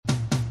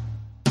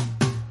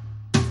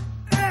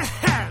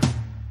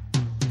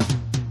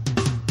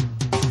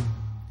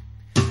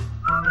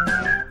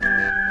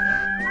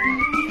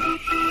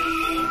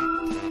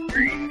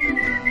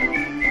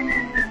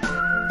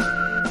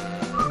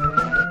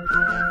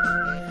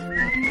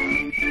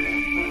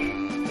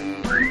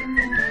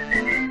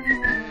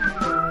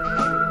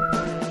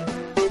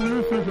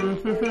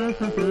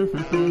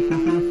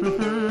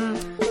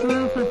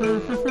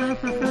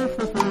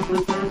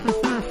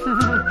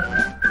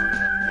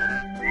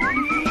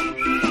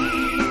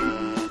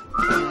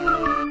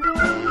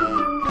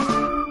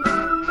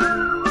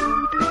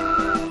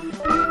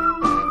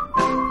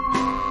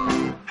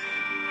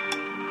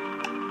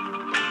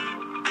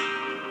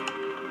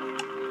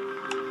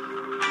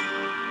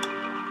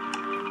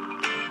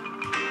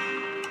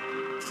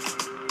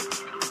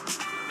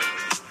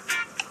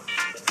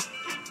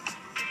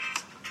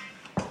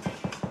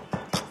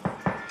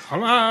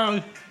Hello?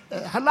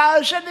 Hello,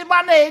 is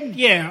anyone in?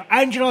 Yeah,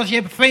 Angela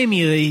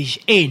Zephymiu is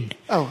in.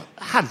 Oh,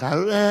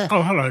 hello.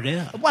 Hello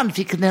there. I wonder if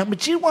you can help me.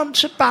 Do you want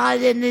to buy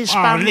any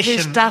sponges,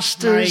 listen,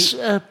 dusters?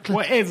 mate,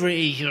 whatever it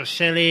is you're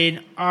selling,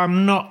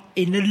 I'm not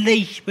in the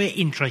least bit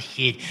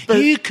interested. But-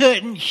 You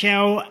couldn't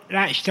sell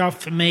that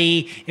stuff for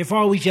me if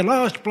I was the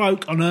last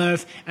bloke on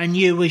earth and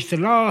you was the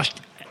last...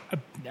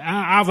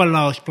 other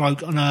last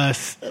bloke on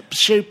earth.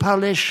 Shoe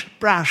polish,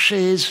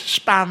 brushes,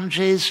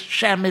 sponges,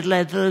 chamois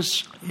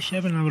leathers. Let's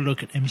have another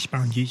look at them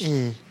sponges.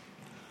 Yeah.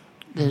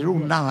 They're all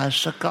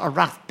nice. I've got a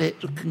rough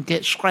bit that can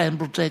get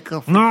scrambled egg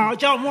off. No, I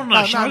don't want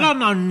that. No. I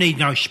don't need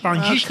no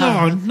sponges.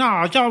 Okay. No,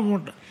 I don't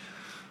want...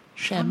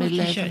 Chamois How much is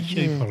leather. that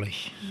shoe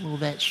polish? Well,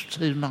 that's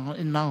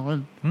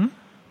 $2.99. $2.99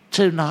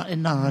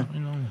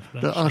 for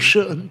that But I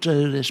shoe shouldn't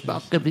do this, but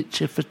I'll give it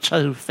to you for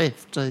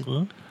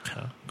 $2.50.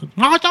 Okay.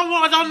 No, I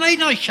don't need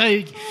no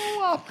shoe.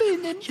 Oh, I've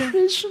been in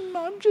prison.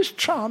 I'm just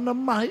trying to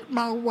make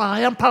my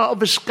way. I'm part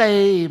of a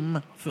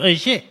scheme.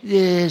 Is it?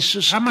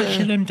 Yes. How much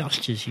of them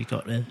dusters you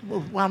got there?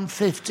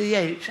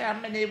 $1.50 each. How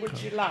many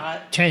would you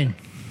like? 10.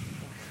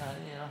 Okay,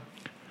 yeah.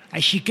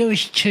 Actually, give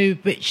us 2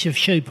 bits of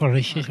shoe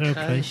polish as well,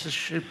 Okay, please. the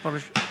shoe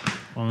polish.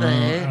 And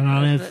There.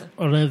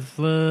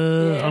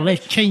 I'll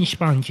have 10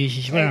 sponges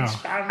as well.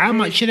 sponges. How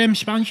much of them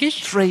sponges?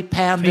 £3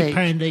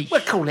 £3 each. each. We'll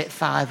call it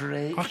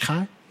 $5 each.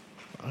 Okay.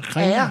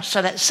 Yeah,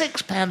 so that's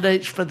 £6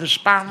 each for the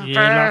sponge.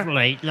 Yeah,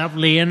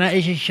 lovely. And that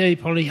is a shoe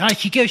polish.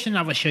 Actually, give us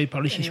another shoe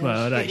polish as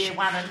well. Give That's... you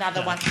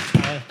another one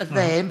of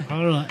them.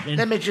 All right, then.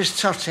 Let me just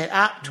tot it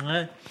up.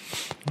 Okay.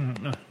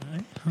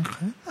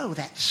 Oh,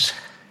 that's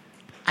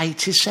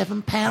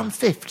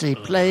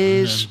 £87.50,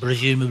 please.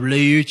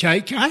 Presumably you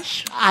take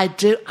cash? I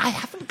do. I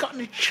haven't got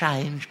any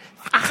change.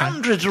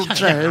 100 will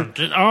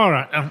do. All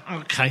right.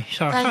 Okay.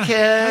 So, Thank you.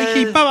 Thank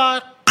you.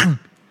 Bye-bye.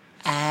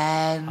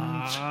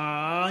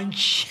 And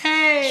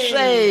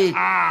Say,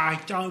 I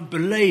don't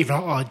believe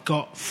I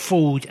got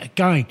fooled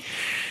again.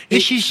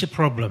 This is the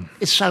problem.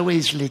 it's so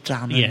easily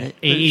done, Yeah, isn't it?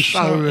 it is It's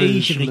so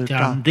easily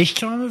done. This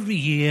time of the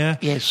year,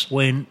 Yes.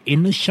 when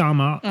in the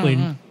summer,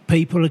 when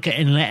people are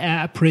getting let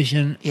out of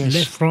prison, Yes.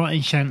 left, right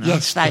and centre.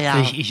 Yes, they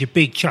are. It's a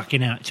big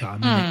chucking out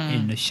time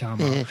in the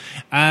summer. Yeah.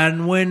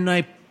 And when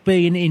they've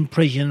been in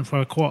prison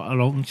for quite a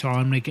long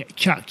time, they get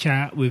chucked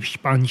out with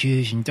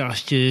sponges and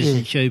dusters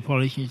and shoe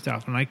polish and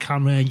stuff, and they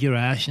come round your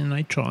house and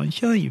they try and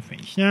sell you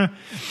things. Now,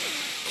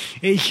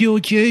 it's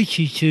your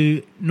duty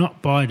to not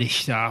buy this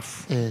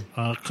stuff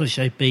because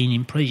they've been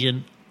in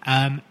prison.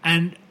 And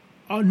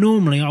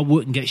normally I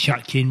wouldn't get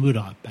chucked in, would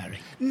I, Barry?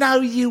 No,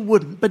 you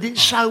wouldn't, but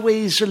it's so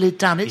easily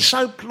done. It's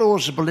so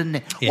plausible, isn't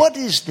it? Yeah. What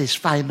is this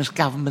famous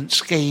government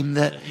scheme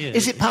that...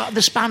 Is it part of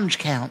the Sponge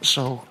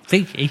Council?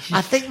 I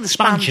think the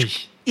sponge...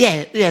 sponges.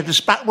 Yeah,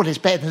 well, it's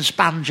better than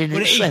sponging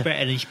Well, it itself. is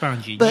better than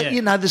sponging, But, yeah.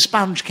 you know, the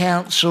Sponge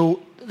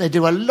Council, they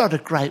do a lot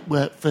of great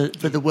work for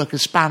the work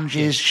of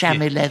sponges,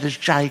 chamois leathers,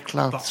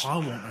 J-cloths. But I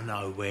want to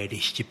know where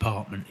this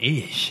department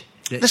is.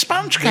 The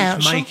Sponge That's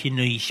Council? making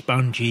these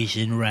sponges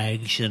and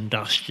rags and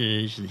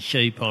dusters and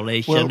shoe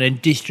polish Well- and then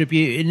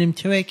distributing them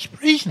to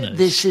ex-prisoners.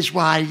 This is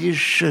why you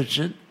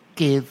shouldn't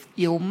give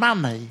your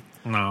money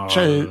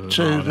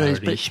to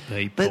these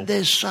people. But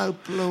they're so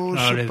plausible.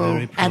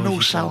 very And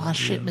also, plausible, I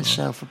shit yeah.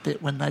 myself a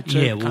bit when they do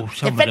Yeah, come. well, They're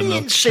some of very them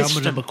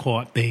insistent. are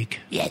quite big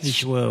Yes.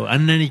 as well.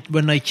 And then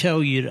when they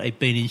tell you that they've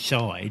been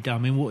inside, I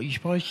mean, what are you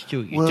supposed to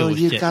do at your Well,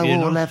 you doorstep? go,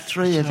 know? I'll have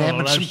 3 of them I'll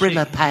and have some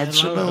Brillo 6,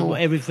 pads and all.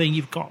 Everything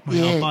you've got, mate.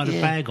 Yeah, I'll buy the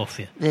yeah. bag off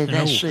you. Yeah, and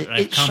that's all. it.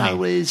 They It's come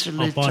so in.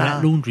 easily I'll buy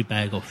that done. laundry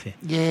bag off you.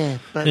 Yeah,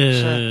 but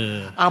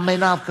I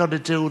mean, I've got to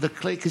do all the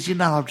clean because you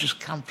know I've just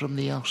come from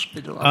the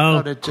hospital.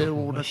 I've got to do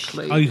all the gosh.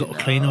 cleaning. Oh, you got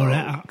to clean all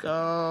that up.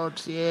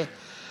 God, yeah.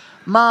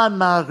 My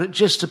Margaret,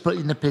 just to put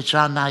in the picture,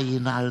 I know you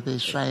know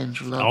this,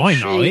 Angela. I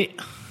know it.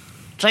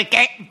 To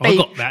get I beach,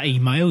 got that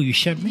email you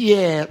sent me.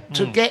 yeah,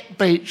 to get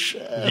beach.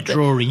 The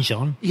drawings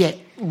on. Yeah,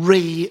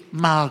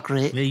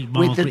 Margaret with the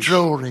Margaret's-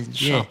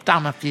 drawings. yeah. I've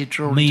done a few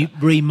drawings.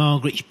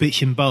 Margaret's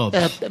bits and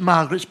bobs.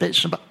 Margaret's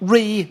bits and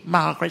bobs.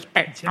 Margaret's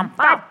bits and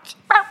bobs.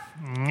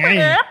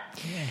 Yeah.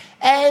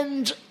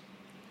 And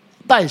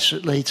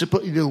basically, to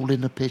put it all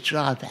in the picture,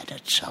 I've had a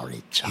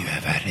torrid time. You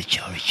have had a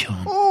jolly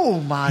time. Oh,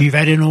 my You've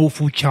had an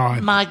awful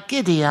time. My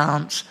giddy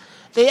aunts.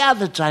 The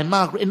other day,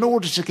 Margaret, in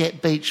order to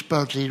get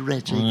Beachbody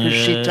ready, because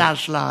she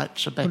does like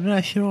to be... Well,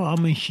 that's all right. I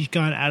mean, she's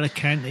going to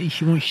Alicante.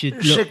 She wants you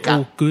to She look go-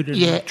 all good and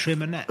yeah,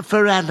 trim and that.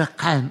 For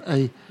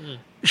Alicante,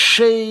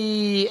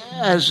 she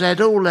has had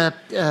all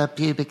her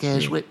pubic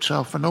hairs whipped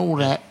off and all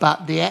that,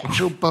 but the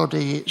actual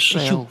body It's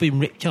all itself... been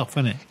ripped off,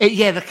 hasn't it?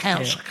 Yeah, the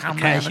council come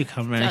the round. council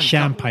come round and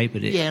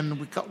sandpapered it. Yeah, and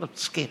we've got the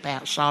skip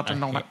outside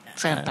and all that.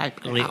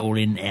 Sandpapered Got it it up. all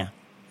in there.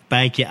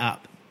 Badge it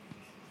up.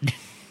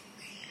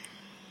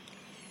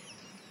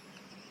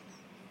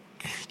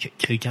 Took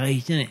 2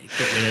 days, didn't it?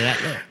 Got rid of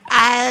that, look.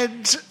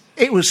 And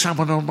it was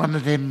someone on one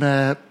of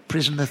them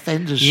prison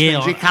offenders Yeah,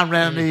 things. He come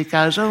round and he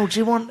goes, "Oh, do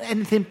you want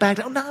anything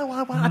back?" "Oh, no,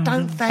 I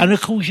don't think." And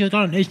of course, you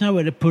don't. There's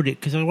nowhere to put it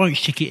because I won't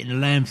stick it in the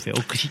landfill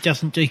because it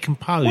doesn't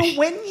decompose. Well,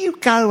 when you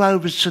go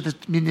over to the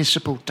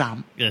municipal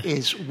dump, Yeah.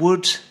 is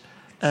wood,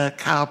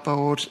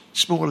 cardboard,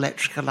 small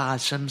electrical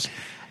items,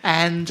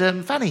 and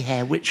funny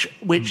hair, which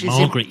is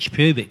Margaret's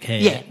pubic hair.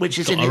 Yeah, which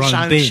is got in her its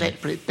own own bin.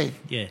 separate bin.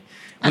 Yeah,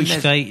 And which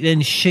they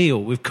then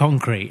seal with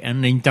concrete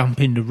and then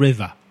dump in the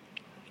river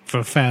for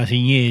 1,000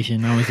 years,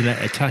 and no one's allowed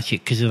to touch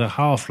it because of the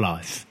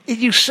half-life.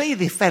 You see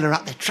the fella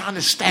up there trying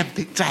to stamp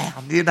it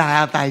down, you know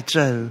how they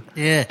do.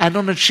 Yeah. And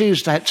on a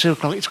Tuesday at 2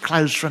 o'clock, it's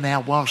closed for an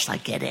hour whilst they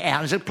get it out.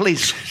 There's a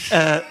police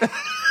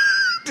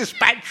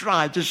dispatch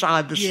rider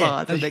side by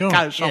side, and it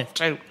goes off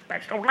to...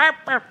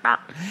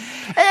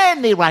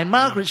 Anyway,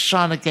 Margaret's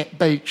trying to get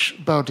beach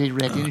body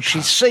ready, and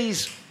she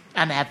sees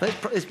an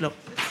advert. Look,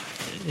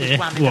 there's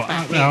one in the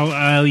back here.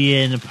 Oh,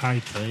 yeah, in the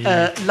paper.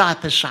 Yeah.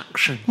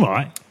 Liposuction.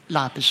 Right.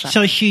 Liposuction.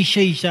 So she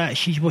sees that,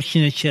 she's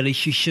watching the telly,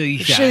 she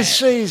sees that. She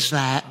sees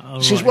that. Oh,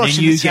 she's right.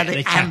 watching Then you the get telly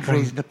the tap and on-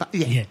 reading the...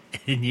 Yeah,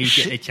 and you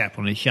get a tap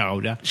on the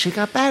shoulder. She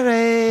go,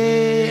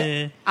 Barry,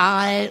 Yeah.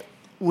 I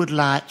would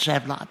like to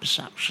have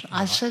liposuction.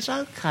 I says,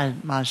 okay,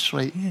 my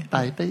sweet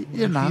baby,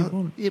 you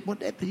know,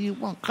 whatever you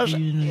want, because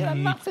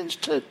nothing's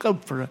too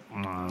good for her.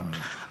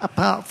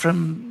 Apart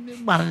from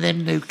one of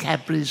them new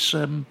Cadbury's,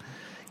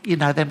 you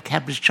know, them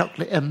Cadbury's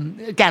chocolate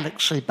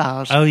Galaxy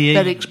bars. Oh, yeah.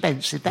 Very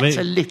expensive. That's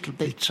a little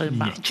bit too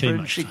much too for her.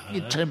 much for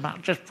her. Too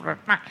much just for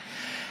her.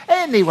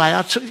 Anyway,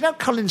 I took, you know,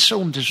 Colin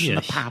Saunders from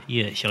the pub.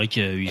 Yes, I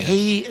do, yes.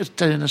 He is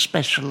doing a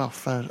special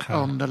offer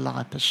on the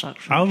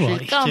liposuction. Oh, right, She's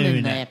he's gone doing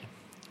in there. that.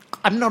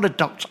 I'm not a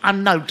doctor.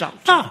 I'm no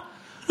doctor.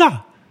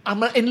 No.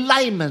 In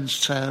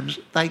layman's terms,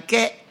 they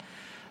get...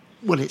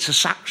 Well, it's a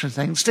suction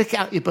thing. Stick it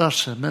out your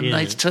bottom and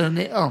they turn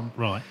it on.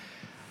 Right.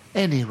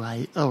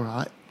 Anyway, all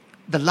right.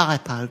 The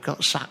lipo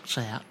got sucked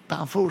out, but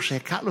unfortunately a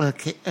couple of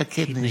her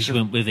kidneys He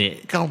went with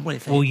it. gone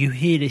with it. Well, you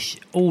hear this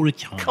all the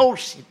time. Of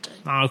course you do.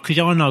 No, because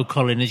I know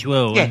Colin as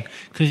well. Yeah.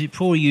 Because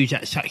before he used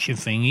that suction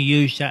thing, he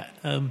used that,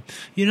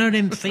 you know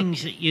them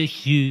things that you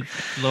use,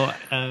 like...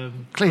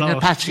 Clean the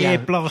patio. Yeah,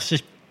 blast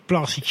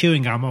the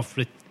chewing gum off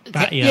the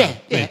patio.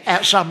 Yeah,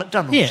 outside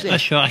McDonald's. Yeah,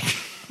 that's right.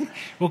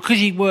 Well, because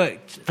he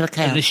worked For the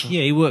council.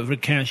 he worked for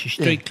the council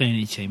street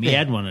cleaning team. He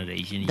had one of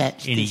these in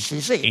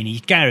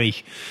his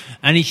garage,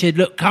 and he said,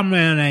 "Look, come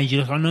round,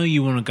 Angela. I know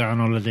you want to go on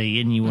holiday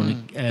and you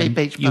want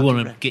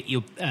to get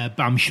your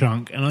bum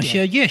shrunk." And I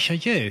said, "Yes, I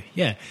do.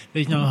 Yeah,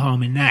 there's no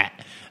harm in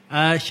that."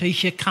 So he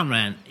said, "Come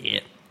round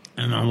here,"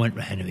 and I went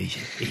round to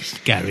his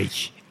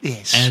garage.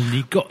 Yes, and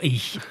he got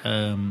his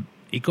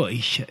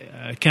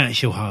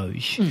council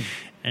hose.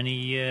 And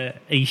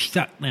he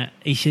stuck that.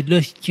 He said,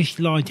 "Let's just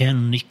lie down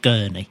on this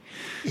gurney."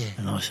 Yeah.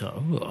 And I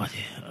thought,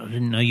 I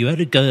didn't know you had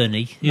a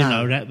gurney. You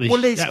know, that was...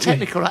 Well, it's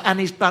technical, and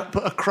he's put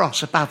a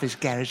cross above his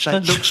garage, so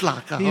it looks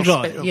like a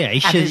hospital. Right. Yeah, he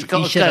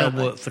said I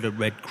work for the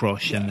Red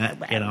Cross and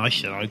that. You know, I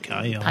said,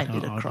 okay.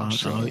 Painted a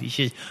cross.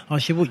 I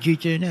said, what do you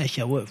do now? He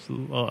said, I work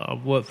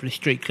for the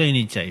street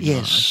cleaning team.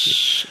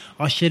 Yes.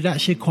 I said,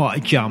 that's quite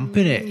a jump,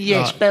 isn't it?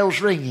 Yes, like,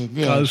 bells ringing.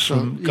 Yeah,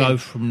 go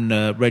from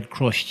the Red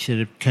Cross to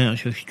the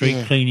council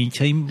street cleaning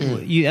team.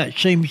 Yeah. That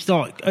seems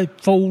like a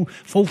fall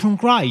from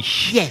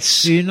grace.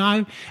 Yes. You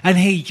know? And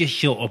he just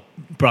sort of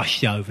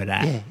brushed over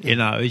that. You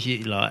know,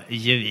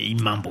 he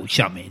mumbled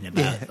something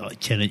about like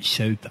Tenant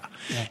Super.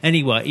 Yeah.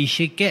 Anyway, he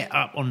said, "Get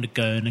up on the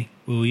gurney,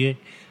 will you?"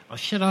 I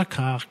said,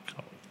 "Okay, I'll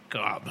go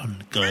up on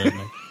the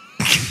gurney."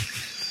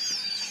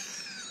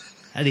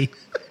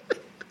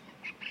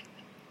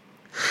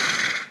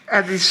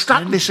 And he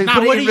stuck this and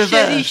put it in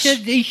reverse.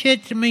 He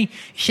said to me,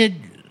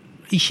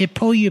 he said,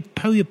 pull your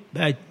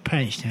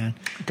pants down.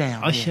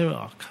 I said,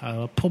 okay,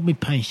 I pulled my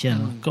pants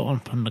down, I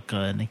got on the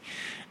gurney,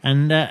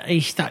 and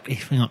he stuck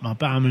this thing up my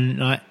bum,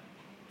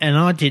 and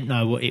I didn't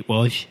know what it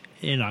was,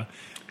 you know.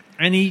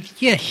 And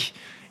it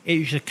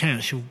was a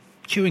council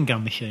chewing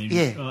gum machine.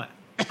 Yeah. Right?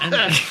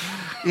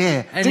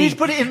 And did he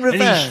put it in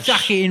reverse? And he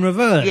stuck it in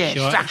reverse.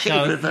 Yeah, right? stuck it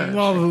in reverse.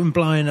 Rather than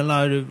blowing a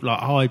load of like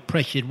high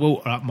pressured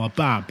water up my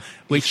bum,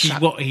 which is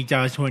what he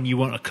does when you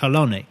want a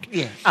colonic.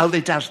 Yeah. Oh,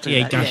 he does do that.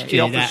 He does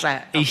do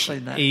that. I've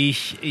seen that. He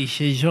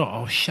says,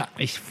 "Oh, suck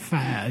this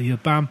fat out of your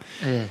bum,"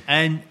 Yeah.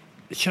 and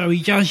so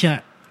he does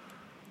that.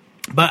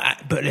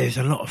 But there's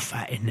a lot of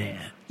fat in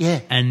there. Yeah.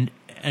 And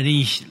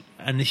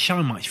there's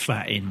so much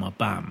fat in my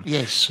bum.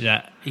 Yes.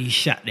 That he's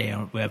sat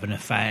there having a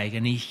fag,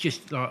 and he's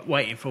just like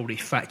waiting for all this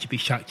fat to be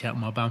sucked out of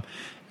my bum,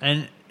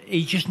 and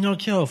he just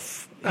nods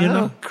off. You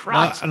know,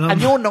 Christ. And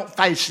you're not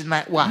facing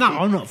that way. No,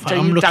 I'm not. So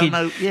I'm looking.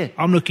 Yeah.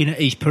 I'm looking at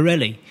his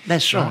Pirelli.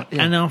 That's right.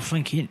 Yeah. And I'm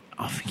thinking,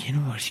 oh,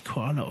 there's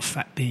quite a lot of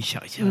fat being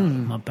sucked out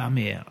of my bum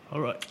here. All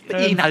right.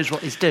 But he knows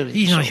what he's doing.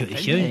 He knows what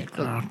he's doing.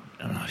 Yeah,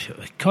 and I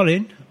said,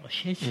 Colin,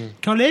 I said,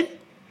 Colin.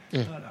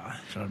 Yeah.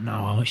 So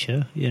no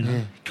answer, you know.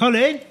 Yeah.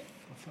 Colin.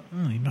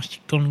 Oh, he must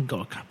have gone and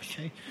got a cup of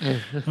tea. Yeah.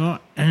 Right.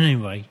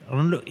 Anyway,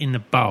 I look in the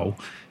bowl.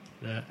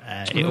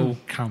 It all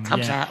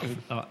comes out.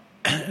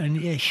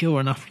 And sure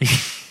enough,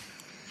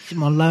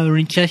 my lower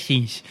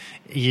intestines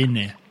is in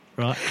there,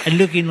 right? And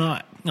looking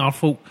like, I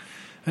thought,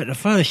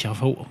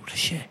 oh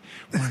shit,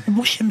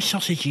 what's them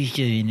sausages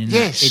doing in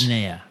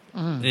there?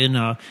 you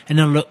know. And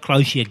then I looked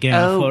closely again.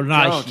 I thought,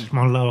 no, it's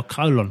my lower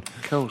colon.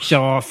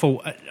 So I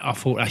thought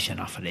that's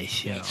enough of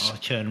this. Yeah, I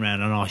turned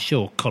around and I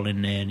saw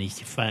Colin there, and his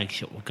fag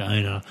sort of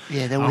going.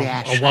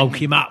 I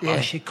woke him up.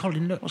 I said,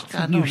 Colin, look,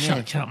 you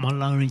sucked out my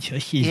lower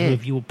intestines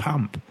with your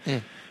pump.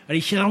 Yeah. And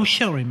he said, "Oh,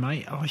 sorry,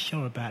 mate. Oh,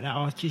 sorry about that.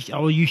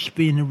 I used to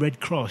be in the Red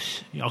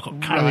Cross. I got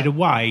carried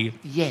away."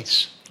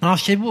 Yes. And I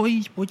said,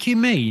 what do you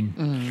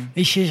mean?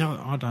 He says,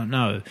 I don't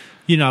know.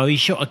 You know, he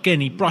shot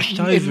again, he brushed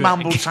over it. He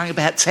mumbled something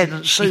about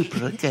tenant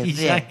super again.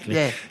 Exactly.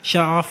 Yeah.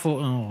 So I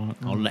thought,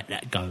 I'll let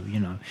that go,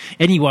 you know.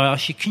 Anyway, I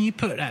said, can you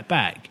put that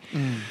back?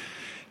 And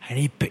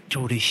he picked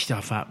all this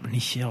stuff up and he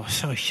said, "Oh,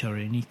 so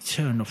sorry." And he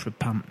turned off the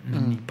pump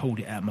and he pulled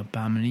it out of my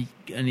bum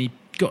and he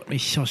got me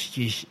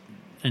sausages.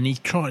 And he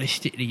tried to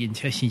stick the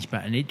intestines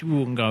back and it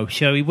wouldn't go.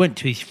 So he went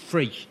to his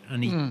fridge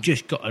and he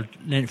just got a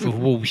length of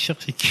wall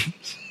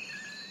sausages.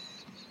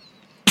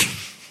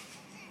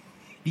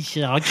 He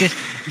said, I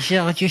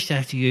just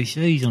have to use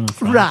these on the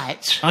front.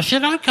 Right. I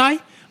said, okay,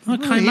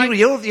 mate.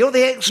 You're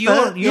the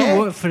expert. You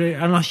work for it.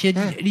 And I said,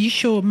 are you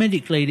sure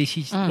medically this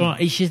is right?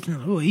 He said,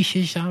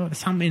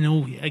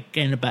 something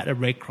again about the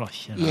Red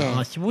Cross. You know? Yeah.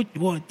 I said,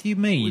 what do you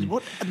mean?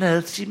 What on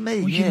earth do you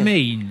mean? What do you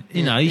mean?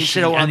 You know, he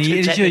said, I'm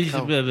too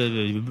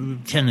technical.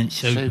 Tenant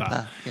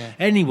super. Yeah.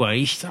 Anyway,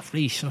 he stuffed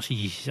these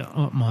sausages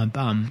up my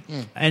bum.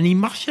 Yeah. And he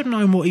must have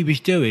known what he was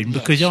doing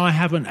because I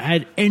haven't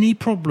had any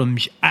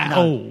problems at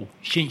all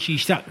since he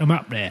stuck them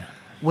up there.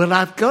 Well,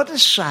 I've got to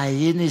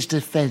say, in his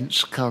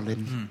defence,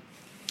 Colin,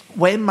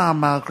 when my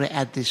Margaret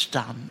had this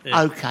done,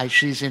 OK,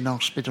 she's in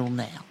hospital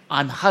now.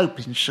 I'm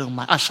hoping she'll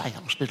make... I say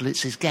hospital,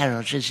 it's his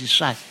garage, as you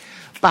say.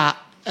 But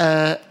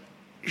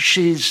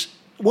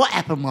what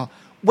happened was,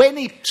 when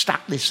he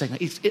stuck this thing...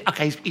 He's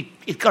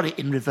got it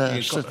in reverse.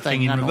 He's got the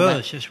thing in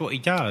reverse, that's what he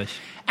does.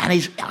 And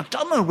I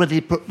don't know whether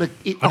he put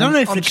I don't know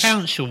if the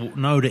council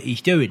know that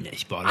he's doing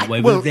this, by the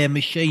way, with their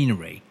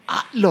machinery.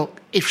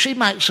 Look, if she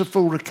makes a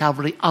full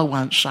recovery, I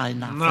won't say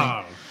nothing.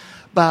 No.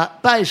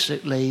 But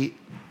basically,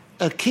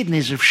 her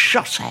kidneys have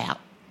shot out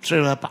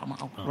through her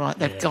bumhole, right?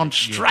 They've gone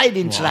straight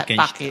into that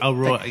bucket. Oh,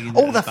 right.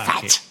 All the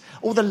fat,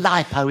 all the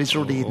lipo is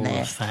already in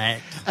there.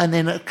 Fat. And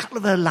then a couple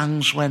of her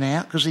lungs went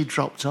out because he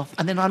dropped off.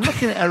 And then I'm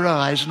looking at her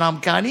eyes and I'm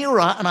going, "Are you all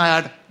right?" And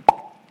I heard...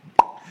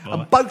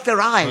 And both her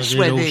eyes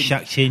went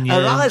in.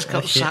 Her eyes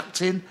got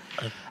sucked in.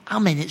 I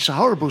mean, it's a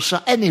horrible...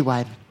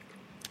 Anyway,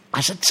 I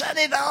said, "Turn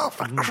it off,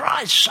 for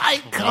Christ's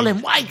sake,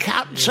 Colin, wake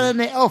up, turn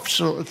it off,"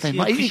 sort of thing.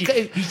 Yeah, he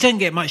doesn't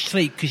get much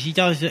sleep because he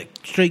does the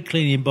street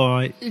cleaning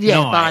by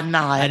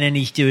night. And then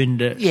he's doing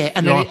the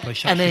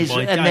and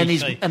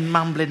he's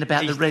mumbling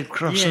about the Red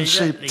Cross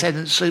and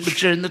tenant super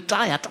during the day.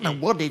 I don't know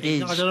what it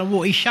is. I don't know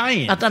what he's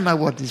saying. I don't know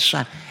what he's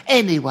saying.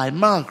 Anyway,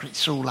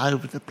 Margaret's all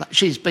over the place.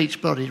 She's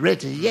beach body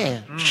ready,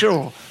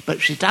 sure.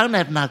 But she don't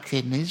have no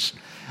kidneys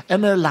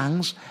and her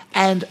lungs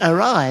and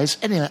her eyes.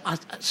 Anyway,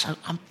 so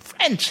I'm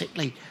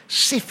frantically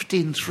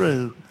sifting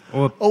through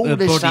all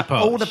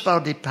the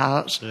body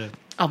parts. Yeah.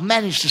 I've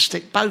managed to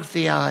stick both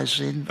the eyes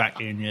in.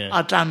 Back in, yeah.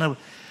 I don't know.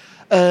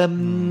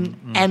 And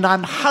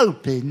I'm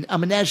hoping, I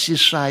mean, as you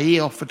say, he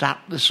offered up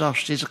the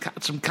sausages,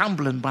 some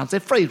Cumberland ones. They're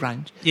free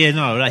range. Yeah,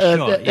 no, that's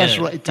right. That's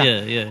what it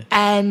does. Yeah.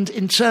 And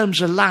in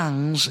terms of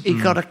lungs, he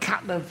got a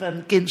couple of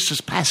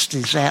Ginster's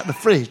pasties out the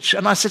fridge.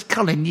 And I said,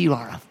 "Colin, you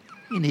are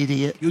an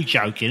idiot. You're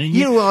joking, aren't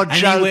you? You are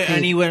joking."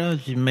 And he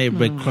went, "I made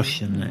Red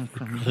Cross and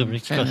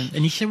that."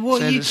 And he said,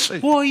 what are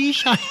you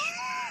saying?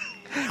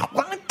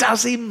 Why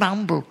does he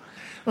mumble?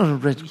 Oh,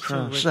 Red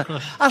Cross.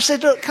 I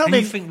said, "Look, Colin..."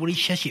 And you think, well, he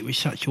says it with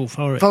such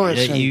authority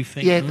that you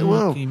think,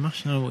 well, he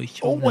must know what he's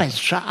talking about.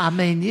 Always, I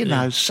mean, you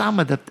know, some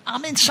of the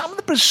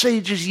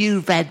procedures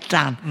you've had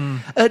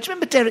done. Do you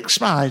remember Derek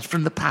Smythe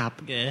from the pub?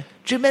 Yeah.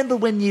 Do you remember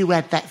when you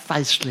had that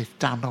facelift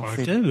done off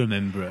him? I do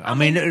remember it. I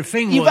mean, the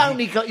thing you've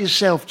only got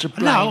yourself to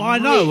blame. No, I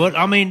know. Really.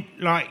 I mean,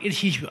 like,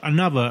 this is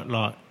another,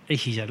 like,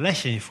 this is a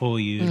lesson for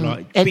you.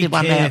 Like,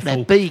 anyone out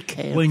there, be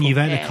careful when you've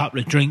had a couple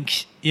of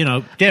drinks. You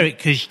know,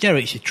 because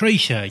Derek's a tree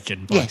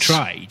surgeon by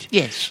trade.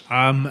 Yes.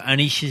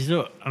 And he says,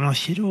 "Look," and I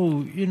said,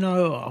 "Oh, you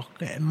know,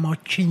 my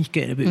chin's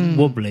getting a bit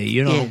wobbly.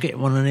 You know, I'll get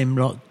one of them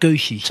like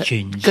goose's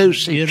chins.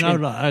 You know,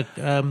 like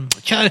a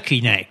turkey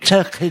neck.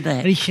 Turkey neck."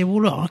 And he said,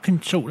 "Well, look, I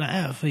can sort that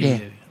out for you."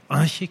 And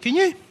I said, "Can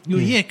you?"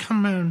 Yeah,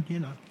 come round. You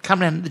know, come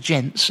round the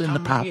gents in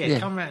the pub. Yeah,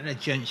 come round the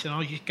gents, and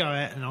I'll just go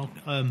out and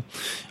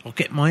I'll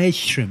get my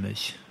edge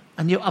trimmers.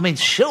 And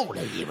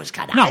surely you was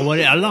going to... No,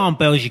 well, alarm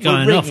bells are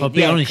going off, I'll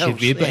be honest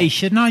with you. But he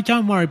said, "No,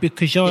 don't worry,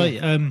 because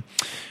I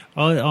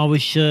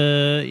was,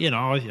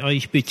 I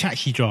used to be a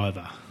taxi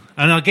driver."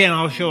 And again,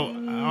 I thought...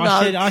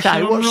 I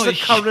said, what's the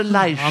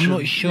correlation? I'm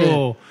not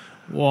sure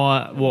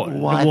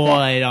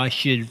why I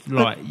should,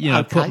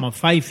 put my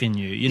faith in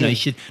you. You know, he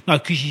said, "No,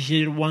 because he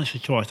said once or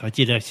twice I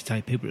did have to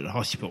take people to the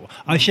hospital."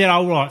 I said,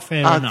 "Oh, right, fair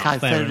enough. Okay,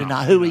 fair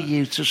enough. Who are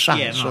you to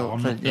say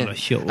I'm not going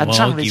to And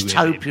some of his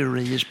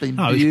topiary has been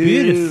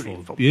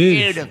beautiful.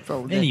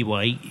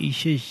 Anyway, he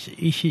says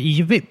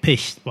he's a bit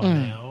pissed by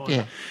now. know.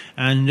 Yeah.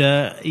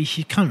 And he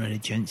said, come to the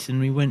gents, and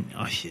we went.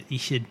 He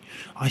said,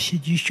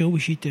 you sure we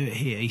should do it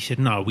here? He said,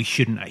 no, we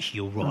shouldn't actually.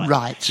 You're right.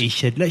 Right. He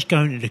said, let's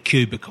go into the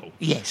cubicle.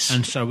 Yes.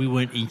 And so we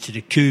went into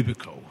the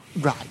cubicle.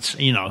 Right.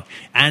 You know,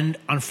 and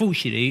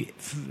unfortunately,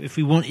 if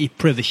we wanted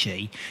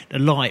privacy, the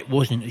light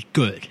wasn't as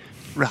good.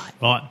 Right.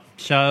 Right.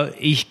 So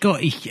he's got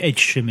his edge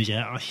trimmers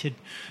out.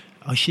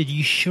 I said,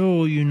 you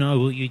sure you know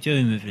what you're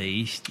doing with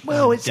these?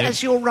 Well, it's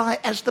as you're right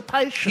as the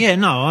patient. Yeah,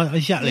 no,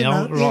 exactly. You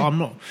know, I'm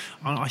not.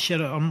 I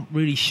said I'm not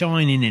really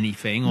signing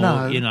anything, or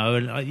No. you know,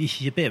 and this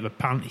is a bit of a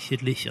punt. He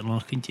said, listen, I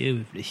can deal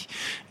with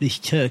this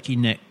turkey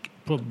neck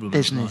problem.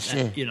 Business,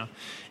 like that, you know.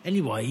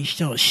 Anyway, he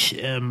starts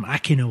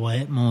hacking away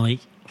at my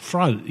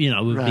throat, you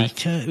know, with Right.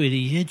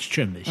 these edge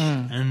trimmers,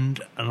 and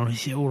I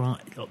said, all right.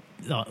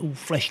 Like all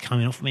flesh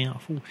coming off me.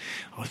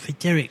 I said,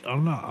 Derek, I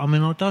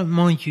don't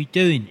mind you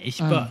doing this,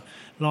 but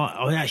like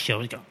I was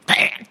going,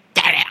 Derek,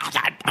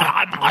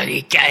 I don't mind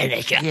you doing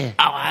this.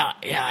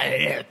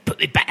 Yeah. Put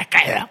me back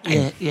together.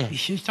 Yeah. He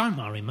says, don't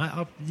worry, mate.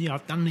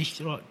 I've done this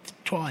like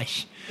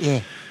twice. Yeah.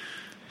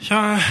 So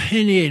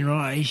in the end,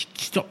 right,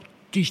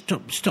 he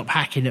stopped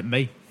hacking at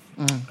me,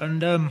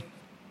 and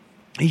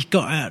he's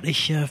got out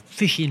this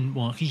fishing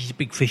wire. He's a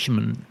big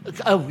fisherman.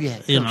 Oh, yeah.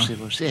 You Of course know, it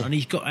was, yeah. and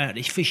he's got out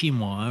this fishing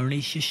wire, and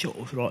he's just sort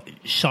of like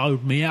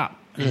sewed me up.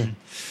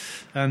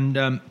 And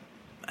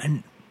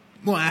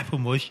what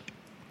happened was,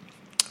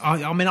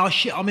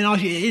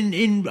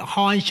 in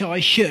hindsight, I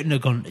shouldn't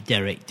have gone to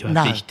Derek to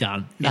have this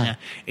done. No. You know,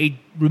 he'd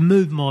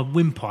removed my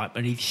windpipe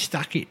and he'd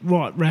stuck it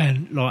right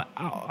round, like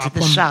up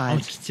the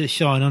side. to the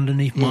side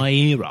underneath my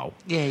ear roll.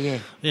 Yeah.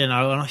 You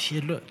know, and I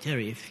said, look,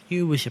 Derek, if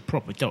you was a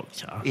proper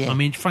doctor, Yeah. I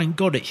mean, thank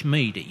God it's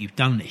me that you've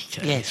done this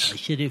to. Yes. I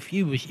said, if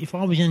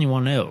I was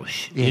anyone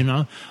else, Yeah. you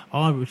know,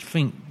 I would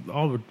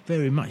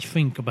very much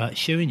think about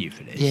suing you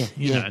for this. Yeah,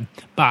 You yeah. know,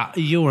 but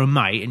you're a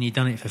mate and you've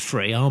done it for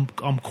free. I'm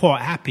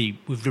quite happy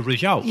with the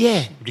results.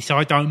 Yeah. So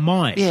I don't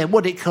mind. Yeah,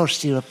 would it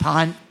cost you a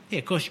pint? Yeah,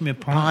 it cost me a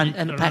Pint pint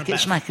and a packet of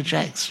Smacker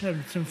Jacks.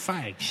 Some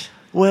fags.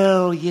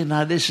 Well, you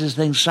know, this is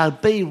the thing. So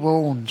be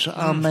warned.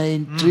 I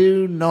mean,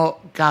 do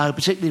not go,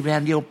 particularly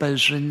around your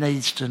boozer in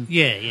Needston.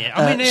 Yeah.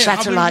 I mean,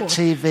 satellite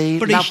TV,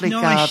 but lovely it's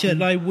nice garden.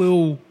 that they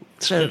will.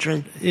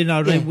 Surgery. You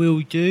know, they Yeah. will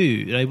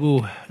do. They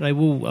will.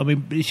 I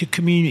mean, it's a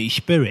community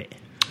spirit.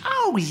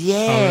 Oh, So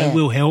yeah. they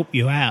will help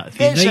you out if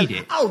you need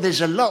it.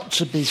 There's a lot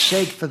to be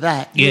said for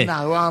that. Yeah. You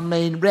know, I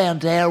mean,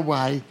 round our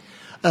way,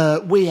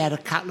 we had a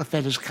couple of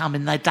fellas come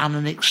in, they'd done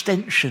an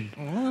extension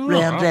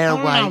round our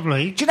way.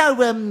 lovely. Do you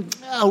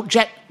know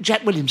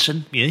Jack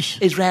Williamson? Yes.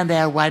 He's round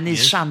our way, and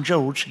his son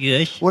George.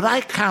 Yes. Well,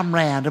 they come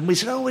round and we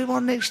said, we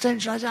want an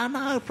extension. I said,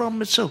 no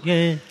problem at all.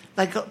 Yeah.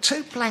 They got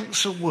 2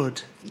 planks of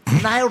wood,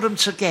 nailed them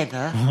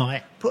together,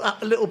 Right. put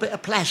up a little bit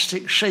of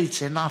plastic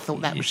sheeting. I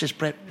thought that was just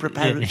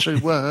preparatory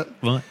work.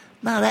 Right.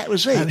 No, that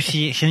was it. That was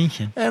the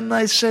extension. And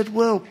they said,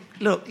 well,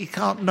 look, you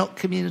can't knock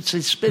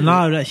community spirit.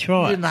 No, that's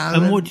right. You know,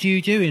 and what do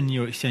you do in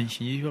your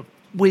extension? You got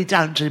we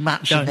don't do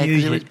much Don't in there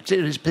use because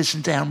it was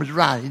pissing down with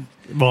rain.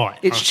 right.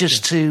 It's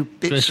just 2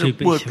 bits of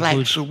wood,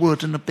 planks of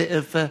wood, and a bit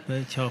of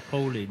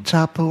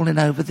tarpaulin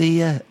over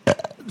the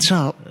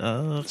top.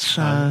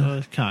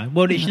 Okay.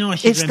 Well, it's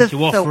nice It's of them the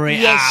to offer thought. it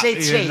Yes, up. it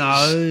you is.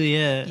 know,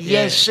 yeah.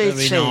 Yes, yeah, it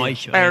very is.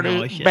 nice. Very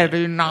nice. Yeah.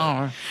 Very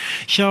nice.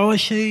 So I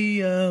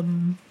see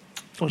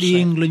What's the that?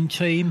 England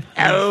team.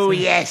 Oh, have,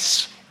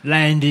 yes.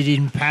 landed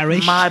in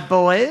Paris. My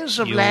boys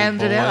have Your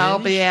landed out. I'll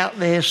boys? be out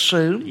there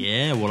soon.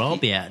 Yeah, well, I'll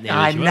be out there.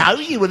 I as well.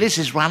 know you. Well, this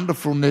is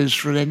wonderful news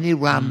for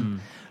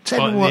anyone. Tell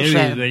But me what's if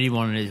that.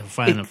 anyone is a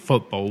fan of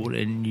football,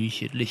 then you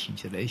should listen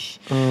to this.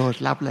 Oh,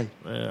 it's lovely.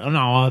 I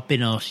know I've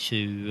been asked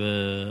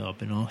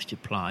to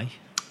play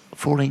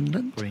For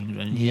England? for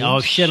England. Yes.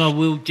 I've said I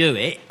will do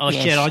it. I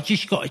Yes. said I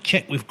just got to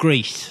check with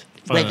Greece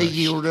first, Whether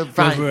you're available.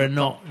 whether or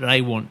not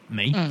they want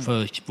me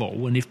first of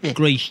all, and if Yeah.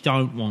 Greece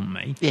don't want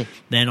me, Yeah.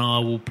 then I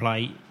will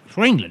play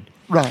for England.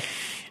 Right.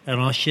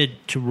 And I said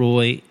to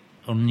Roy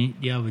on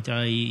the other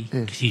day,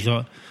 because he's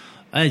like,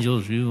 "Hey,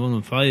 George, you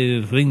want to play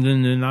for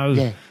England?" And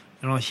Yeah.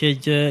 and I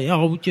said, "Yeah,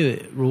 I'll do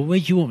it, Roy. Where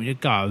do you want me to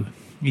go?"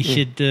 He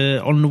said,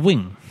 "On the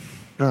wing."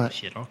 I Right.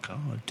 said, "Okay,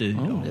 I'll do.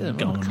 Oh, I'll yeah,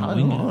 go on okay, the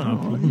wing. all No right,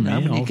 problem. you know, yeah,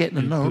 when you I'll get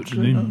the put nod,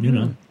 them in, you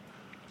know,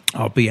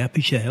 I'll be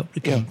happy to help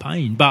the Yeah.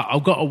 campaign. But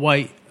I've got to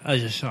wait,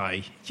 as I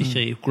say, to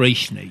see if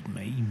Greece need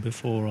me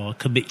before I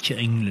commit to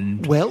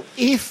England." Well,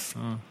 if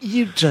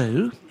you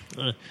do,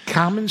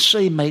 come and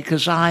see me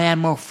because I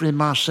am offering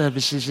my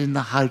services in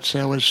the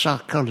hotel as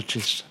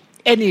psychologist.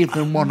 Any of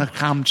them want to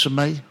come to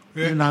me?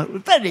 You know,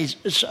 very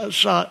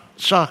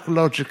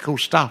psychological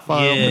stuff.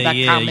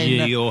 They come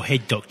in. Your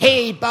head doctor.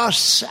 Hey,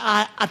 boss,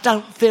 I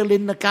don't feel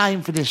in the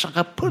game for this. I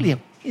go, pull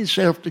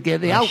yourself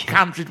together. The whole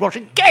country's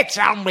watching. Get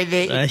on with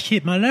it. That's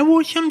it, man. Now,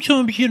 well,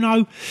 sometimes, you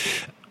know,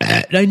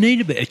 They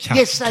need a bit of tough,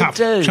 Yes, they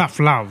do. tough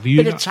love.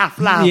 Bit of tough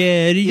love.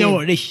 Yeah, you Yeah. know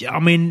what? I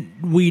mean,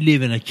 we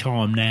live in a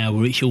time now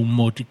where it's all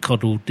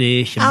mollycoddle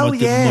this and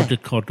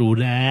mollycoddle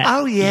that.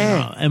 Oh, yeah. You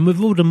know? And with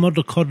all the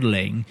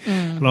mollycoddling,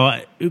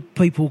 like,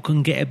 people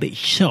can get a bit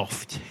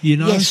soft, you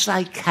know? Yes,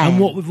 they can. And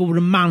what with all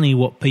the money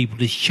what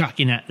people is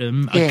chucking at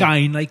them, Yeah.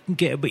 again, they can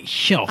get a bit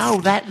soft. Oh,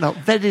 that lot,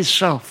 very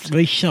soft.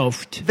 Very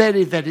soft.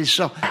 Very, very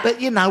soft.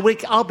 But, you know,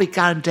 I'll be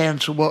going down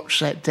to watch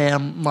that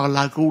down my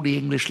local, all the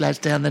English lads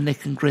down the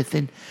Nick and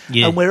Griffin.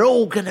 Yeah. And we're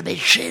all going to be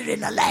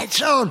cheering the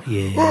lads on.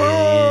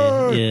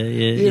 Yeah.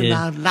 You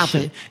know, love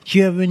it. Do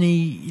you have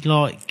any,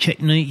 like,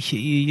 techniques that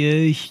you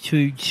use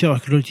to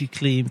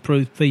psychologically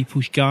improve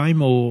people's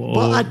game? Or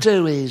What I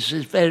do is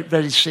very,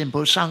 very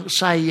simple. So,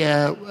 say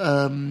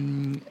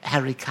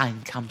Harry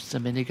Kane comes to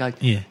me and he goes,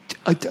 Yeah.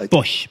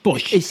 Bosh.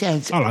 It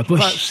sounds Hello, quite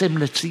Bosh.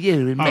 similar to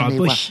you in Hello, many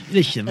Bosh. ways.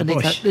 Listen, and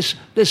Bosh. he goes,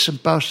 listen,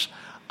 boss,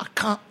 I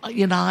can't,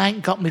 you know, I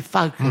ain't got my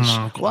focus. No,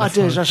 I've got What my I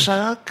do is I focus.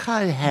 say,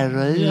 okay,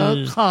 Harry,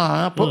 okay.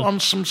 I put on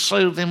some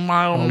soothing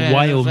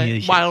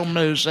whale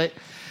music.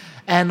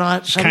 And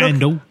I say,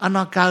 Candle. look, and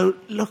I go,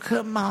 look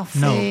at my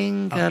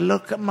finger,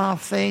 look at my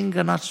finger,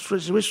 and I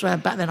switch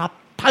around back, then I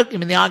poke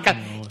him in the eye and go,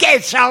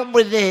 get on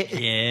with it.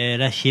 Yeah,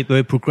 that's it.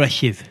 Very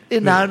progressive.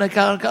 You know, and I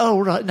go, oh,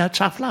 right, no,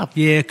 tough love.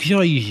 Yeah, because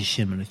I use a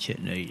similar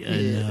technique,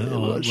 and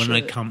when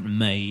they come to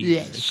me,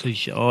 Yes.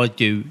 because I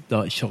do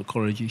like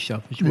psychology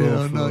stuff as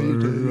well I for know you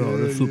do, a lot of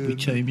the football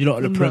teams, a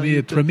lot of the I know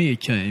you do. premier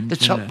teams, The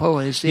top you know.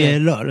 boys, Yeah, a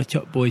lot of the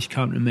top boys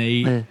come to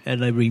me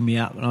and they ring me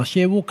up, and I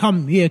say, "Well,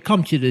 come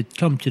to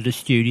the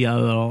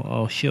studio.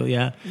 I'll show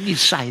you." You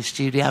say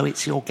studio,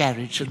 it's your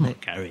garage, isn't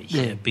it? Garage,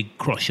 Yeah. big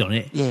cross on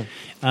it. Yeah.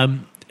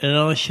 And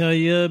I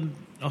say,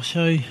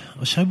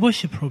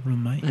 what's your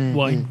problem, mate?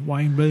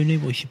 Wayne Rooney,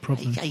 what's your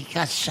problem? I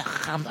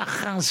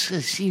can't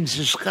seem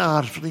to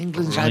scar for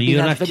England's. Oh,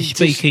 you'll have to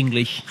speak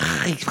English.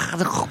 I've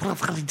had a couple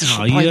of Oh,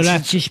 disappointing. you'll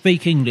have to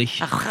speak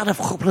English. I've had a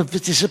couple of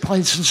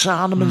disappointing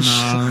tournaments.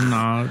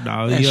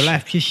 No. Yes. You'll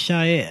have to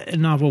say it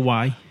another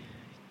way.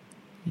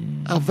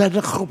 I've had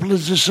a couple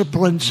of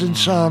disappointing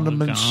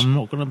tournaments. I'm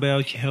not going to be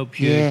able to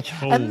help you Yeah,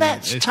 at all. and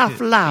that's tough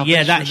love.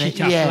 Yeah, isn't that's it?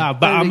 tough Yeah, love.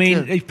 But I very mean,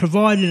 good. it's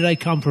provided they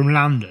come from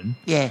London.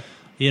 Yeah,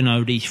 You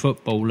know, these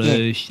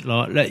footballers,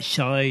 like let's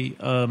say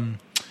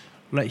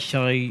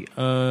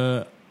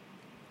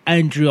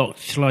Andrew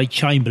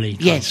Oxlade-Chamberlain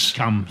Yes.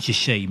 come to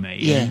see me,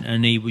 Yeah.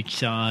 and he would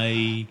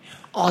say,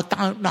 I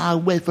don't know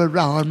whether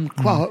I'm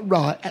quite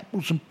right.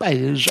 Apples and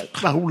pears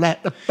that roll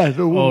out the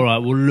barrel. "All right,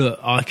 well, look,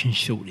 I can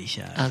sort this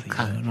out for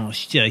Okay. you." And I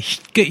said,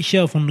 "Get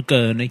yourself on the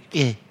gurney."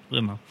 Yeah.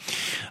 You know.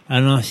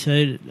 And I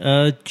said,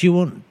 "Do you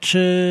want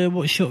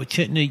what sort of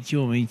technique do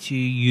you want me to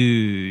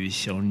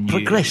use on you?"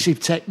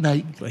 Progressive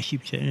technique.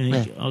 Progressive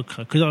technique. Yeah.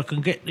 Okay, because I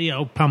can get the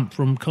old pump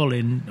from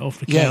Colin off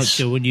the Yes.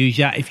 council and use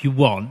that if you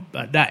want,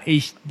 but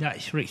that's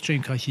for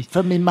extreme cases.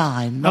 For me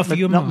mind, not, for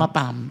your not my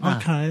mum. bum.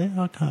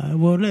 No. Okay.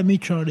 Well, let me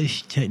try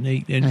this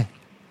technique then. Yeah.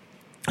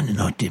 And then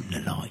I dim the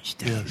lights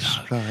down, Yes,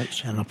 low,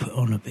 right. and I put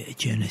on a bit of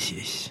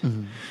Genesis,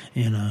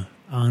 you know,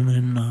 and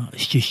then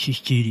it's just the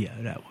studio,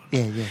 that one.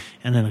 Yeah.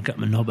 And then I got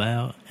my knob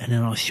out, and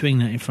then I swing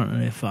that in front of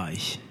their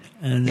face.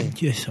 And then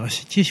I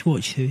said, just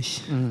watch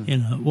this, you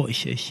know,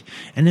 watch this.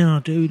 And then I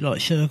do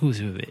like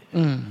circles with it,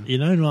 you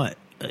know, like,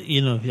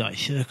 like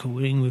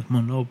circling with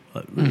my knob,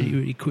 like really,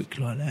 really quick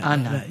like that. I like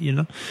know. that, you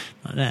know,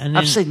 like that. And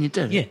I've then, seen you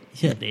do it. Yeah,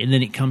 exactly. And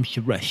then it comes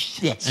to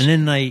rest. Yes. And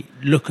then they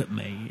look up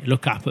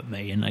at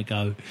me, and they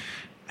go,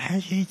 "How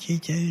did you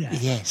do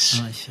that?" Yes.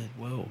 And I said,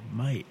 "Well,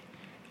 mate,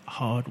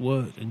 hard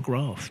work and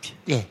graft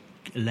Yeah.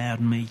 allowed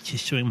me to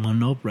swing my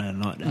knob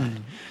round like that."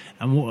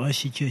 And what I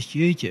suggest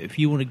you do, if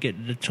you want to get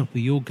to the top of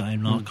your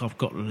game, like I've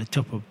got to the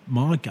top of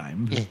my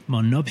game, with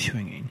my knob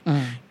swinging,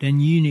 then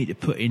you need to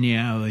put in the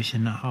hours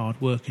and the hard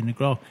work and the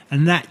graft.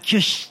 And that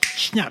just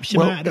snaps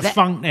them out of the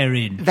funk they're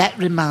in. That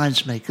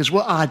reminds me, because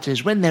what I do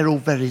is when they're all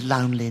very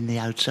lonely in the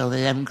hotel,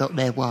 they haven't got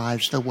their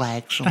wives, the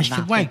wags or That's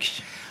nothing. the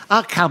wags.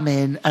 I come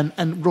in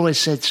and Roy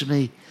said to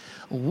me,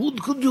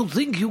 "What could you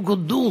think you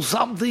could do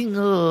something?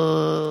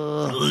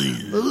 Could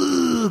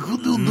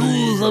you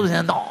do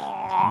something?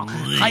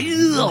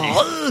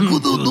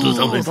 Could you do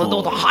something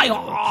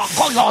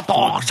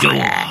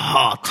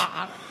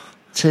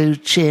to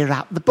cheer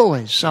up the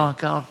boys?" So I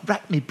go, I've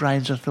racked my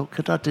brains. I thought,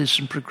 could I do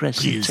some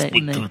progressive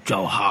technique?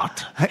 Joe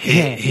Hart.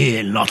 Yeah.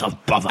 Here, lot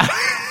of bother.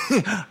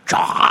 Joe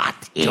Hart,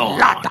 he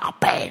lot of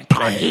pain,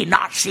 but he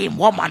not seen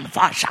woman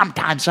for some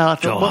time. So I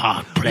thought, Joe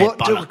Hart, play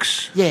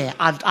bollocks.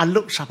 I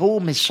looked up all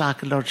my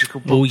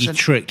psychological books. All your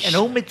tricks. And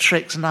all my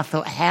tricks, and I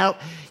thought, how,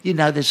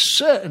 there's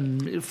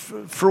certain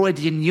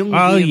Freudian,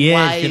 Jungian Oh,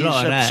 yes, ways a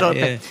lot of that, sort of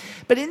yeah. thing.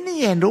 But in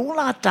the end, all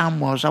I'd done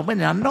was I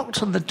went in, I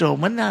knocked on the door.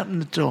 When I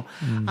opened the door,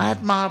 I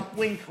had my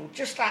winkle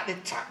just like the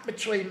tuck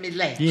between my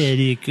legs. Yeah,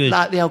 you're good.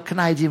 Like the old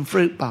Canadian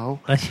fruit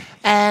bowl.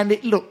 And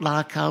it looked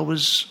like I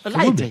was a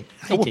lady.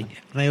 A woman.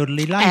 An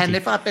elderly lady. And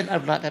if I bent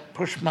over like that,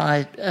 pushed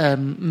my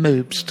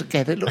moobs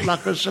together, it looked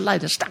like I was a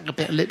lady. I stuck a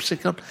bit of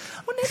lipstick on.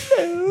 Oh,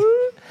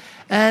 hello.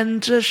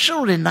 And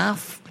sure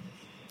enough,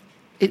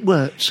 it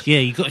worked. Yeah,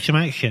 you got some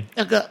action.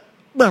 I got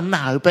Well,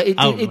 no, but it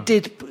Oh, did, right. it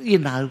did, you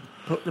know,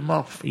 put them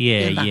off.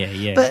 Yeah, you know.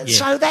 yeah. But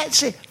so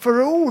that's it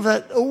for all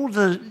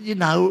the you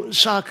know,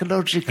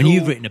 psychological. And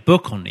you've written a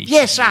book on these.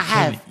 Yes, things, I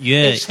have. haven't you?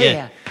 Yeah, It's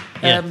here.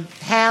 Yeah.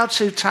 How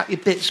to tuck your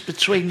bits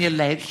between your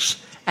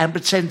legs and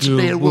pretend to You're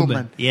be a a woman,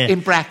 woman. yeah.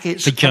 In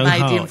brackets, For Joe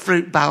Canadian Hart.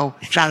 fruit bowl,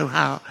 Joe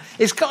Hart.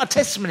 It's got a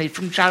testimony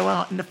from Joe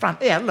Hart in the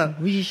front. Here, look.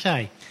 What did you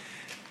say?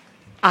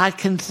 I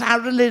can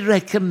thoroughly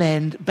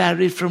recommend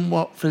Barry from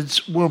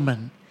Watford's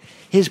Woman.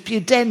 His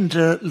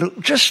pudenda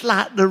looked just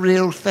like the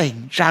real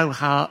thing, Joe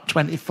Hart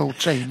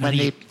 2014, when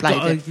he played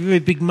got a it. very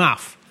big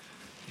muff.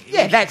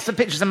 Yeah, that's the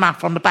picture of the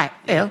muff on the back.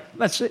 Yeah,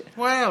 that's it.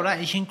 Wow,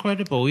 that is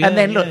incredible. Yeah, And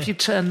then look, yeah. if you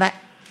turn that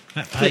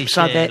That flip page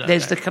side there, like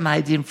there's that. the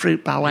Canadian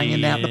fruit bowl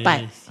hanging out the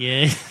back.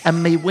 Yeah.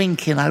 And me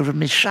winking over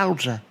my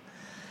shoulder.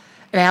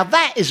 Now,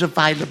 that is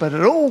available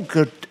at all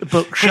good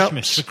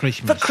bookshops. For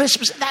Christmas. For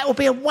Christmas. That will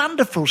be a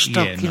wonderful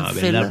stocking Yeah, no, it'd be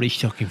a filler. lovely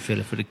stocking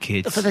filler for the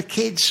kids. For the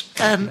kids.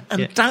 And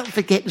Yeah. don't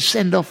forget to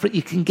send off it.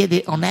 You can get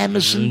it on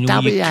Amazon, And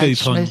all your W.H.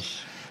 coupons.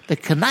 Smith. The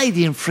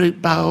Canadian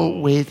fruit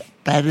bowl with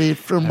Barry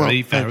from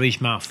Watford. Barry's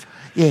muff.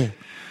 Yeah.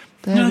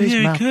 No, Barry's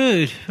very muff.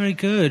 good. Very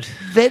good.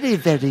 Very,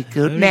 very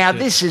good. Very Now,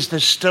 good. this is the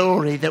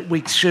story that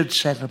we should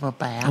tell them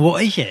about.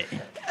 What is it?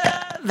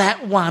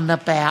 That one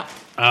about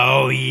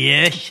Oh,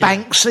 yes.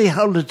 Banksy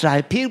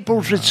holiday.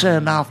 Pupils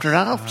return after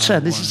half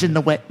term. This is in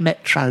the wet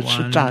metro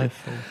today.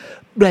 Wonderful.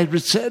 They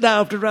return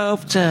after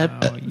half term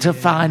to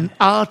find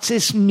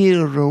artist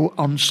mural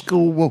on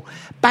school wall.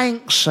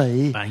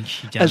 Banksy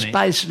Banksy has done it.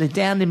 basically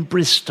down in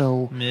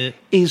Bristol. Yeah.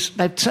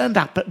 They've turned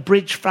up at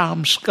Bridge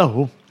Farm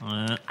School,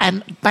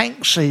 and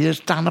Banksy has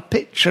done a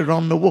picture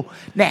on the wall.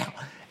 Now,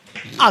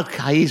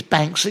 okay, he's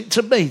Banksy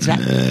to me.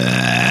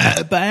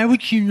 But how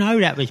would you know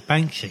that was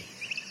Banksy?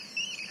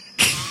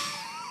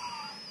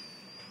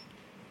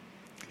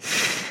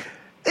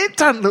 It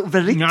doesn't look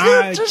very No,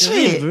 good, does it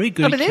it? is very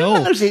good I mean, who at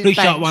all. knows it's Looks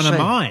like one of Banksy?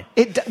 mine.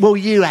 Well,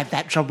 you had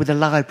that job with the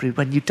library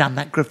when you done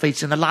that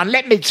graffiti in the line.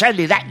 Let me tell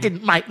you, that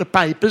didn't make the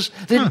papers.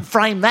 Didn't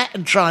frame that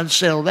and try and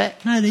sell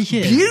that. No, they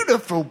did.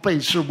 Beautiful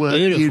piece of work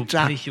Beautiful you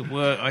done. piece of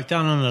work I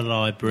done on the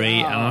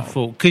library, and I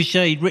thought, because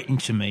they'd written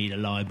to me, the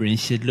library, and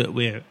said, look,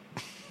 they'd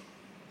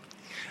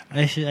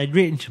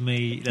written to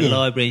me, the Yeah.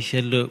 library, and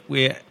said, look,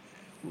 we're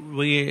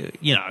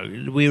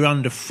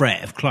under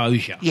threat of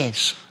closure.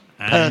 Yes.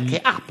 And, Perk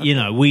it up.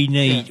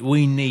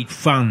 we need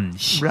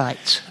funds.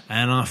 Right.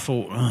 And I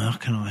thought, how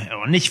can I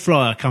help? And this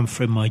flyer come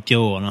through my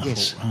door, and I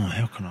Yes. thought,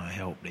 how can I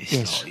help this?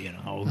 Yes.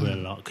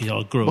 Because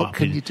I grew What up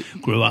can in you do?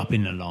 grew up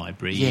in the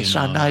library. Yes,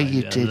 I know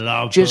you did.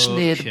 love Just books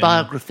near the and-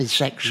 biography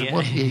section, Yeah.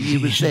 wasn't you? You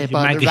was there The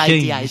by the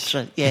magazines.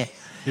 radiator. Yeah.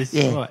 That's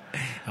Yeah. right.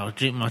 I'll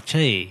drink my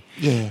tea.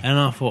 Yeah. And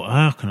I thought,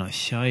 how can I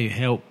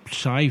help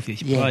save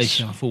this Yes. place?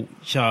 And I thought,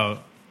 so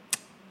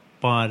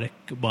I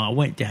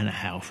went down to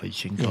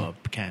Halfords and got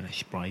a can of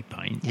spray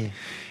paint. Yeah.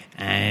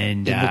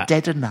 And In the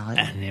dead of night.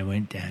 and they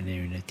went down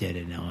there in the dead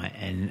of night,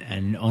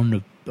 and on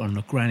the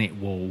granite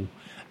wall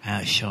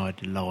outside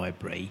the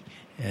library,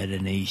 the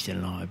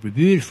Eastern Library,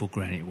 beautiful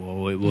granite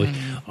wall. It was.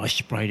 I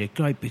sprayed a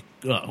great big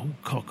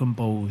cock and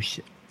balls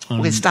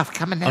on, With stuff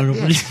coming out. on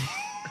Yeah.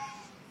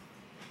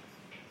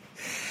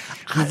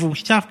 with all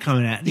stuff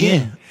coming out the Yeah.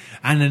 end.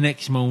 And the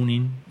next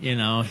morning,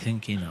 I was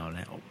thinking,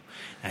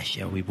 that's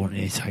how we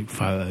wanted to take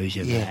photos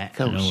of Yeah, that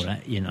of and all course.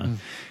 that,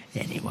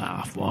 Anyway,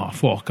 I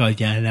thought I'd go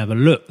down and have a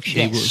look, see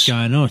Yes. what's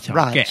going on. So I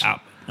Right. get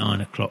up, 9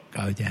 o'clock,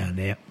 go down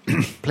there.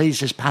 Please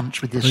just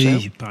punch with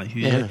yourself. Please, punch,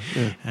 yeah.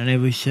 And there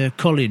was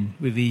Colin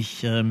with his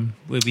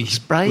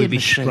Spray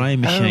machine. spray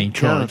machine Oh,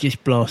 trying God. to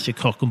just blast the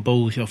cock and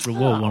balls off the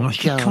wall. And I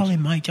said, God.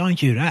 Colin, mate, don't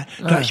do that.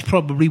 That's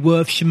probably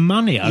worth some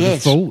money. I'd have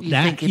Yes, thought you're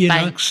that. thinking you know.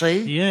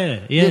 Banksy. Yeah,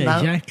 You know.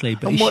 exactly.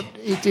 But And he what,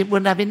 he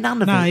wouldn't have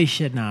none of no, it. he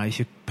said, no,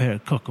 it's a pair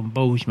of cock and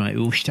balls, mate,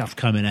 with all stuff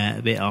coming out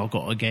of it. I've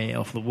got to get it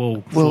off the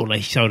wall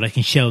so they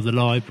can sell the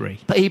library.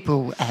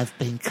 People have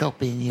been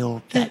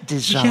copying that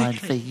design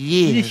for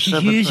years. This is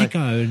haven't years they? ago,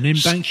 and then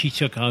Banksy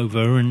took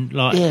over, and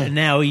and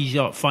now he's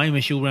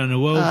famous all around the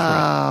world for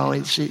Oh,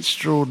 it's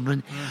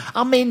extraordinary.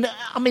 I mean,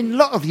 a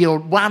lot of your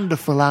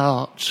wonderful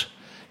art.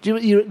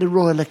 You're at the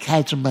Royal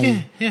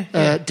Academy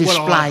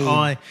displaying.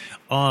 Well,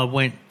 I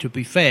went. To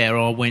be fair,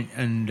 I went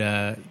and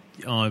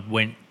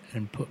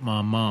put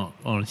my mark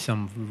on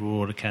some of the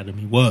Royal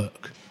Academy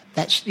work.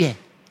 That's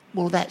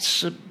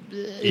That's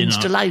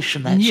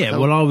installation. That's yeah.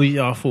 called.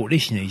 Well, I thought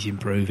this needs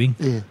improving.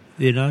 Yeah.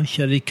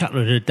 So the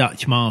couple of the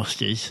Dutch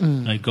masters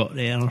they got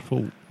there, and I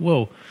thought,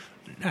 well,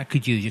 that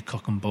could use a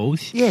cock and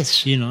balls.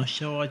 Yes.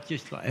 So I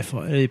just if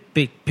I a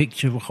big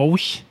picture of a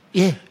horse,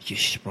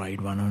 just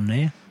sprayed one on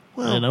there.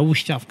 Well, and all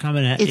stuff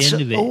coming out the It's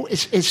end of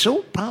it. it's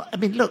all part. I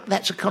mean, look,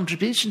 that's a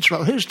contribution to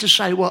art. Who's to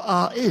say what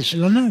art is?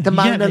 Well, I know, the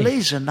Mona exactly.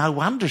 Lisa. No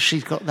wonder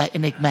she's got that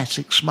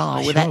enigmatic smile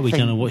That's with right, that we thing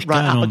don't know what's right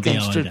going up on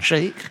against her behind her.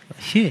 cheek.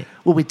 Shit.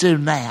 Well, we do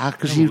now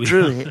because you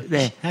drew it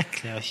there.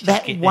 Exactly. I stuck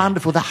That it there.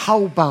 wonderful, the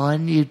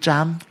Holbein you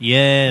done.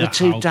 Yeah, The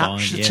two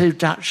Holbein,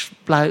 Dutch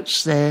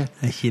blokes there.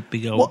 That's your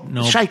big old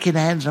knob. Shaking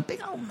hands, a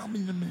big old knob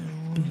in the middle.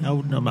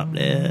 holding them up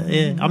there.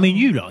 Yeah, I mean,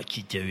 you like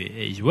to do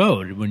it as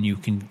well when you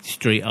can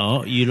street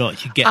art. You like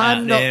to get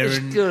out there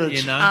and good.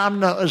 You know. I'm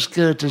not as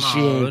good as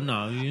you.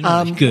 No, you're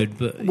not as good.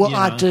 But what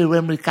I do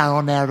when we go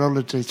on our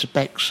holiday to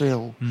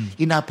Bexhill,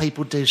 you know,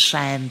 people do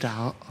sand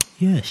art.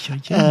 Yes, I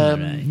do know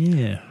that.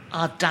 Yeah,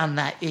 I've done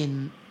that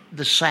in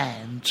the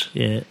sand.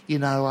 Yeah. You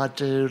know, I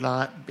do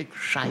like big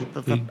shape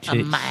of a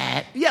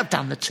man. Yeah, I've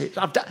done the tits.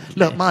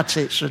 Look, my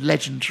tits are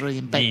legendary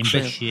in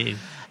Bexhill.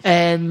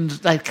 And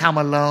they come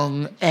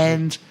along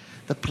and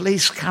the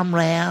police come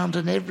round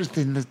and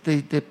everything,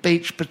 the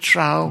beach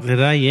patrol. Did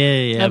they?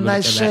 Yeah. And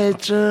they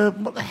said,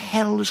 what the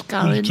hell is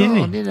going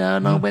on? You know,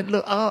 and I went,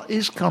 look, art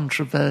is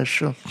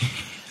controversial.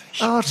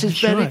 Art is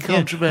very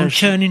controversial. I'm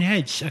turning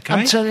heads, okay?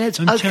 I'm turning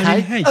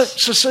heads.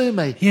 Sue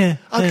me. Yeah.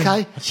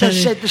 Okay. They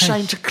said the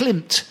same to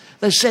Klimt.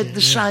 They said the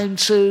same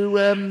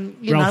to,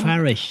 Rolf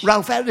Harris.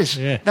 Rolf Harris.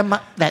 Yeah.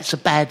 That's a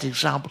bad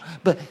example.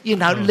 But, you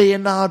know,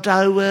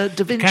 Leonardo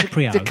da Vinci.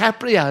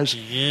 DiCaprio's.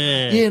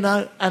 Yeah. You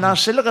know, and I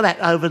said, look at that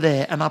over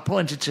there. And I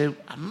pointed to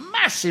a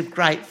massive,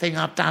 great thing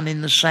I've done in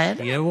the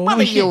sand. Yeah,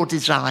 one of your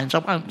designs, I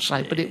won't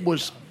say, but it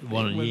was.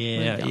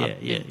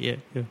 Yeah.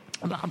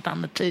 I've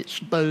done the tits,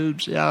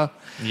 boobs,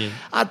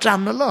 I've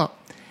done a lot.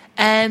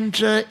 And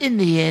in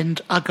the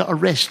end, I got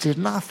arrested,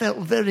 and I felt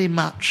very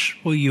much.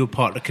 Well, you were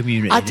part of the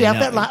community. I did. I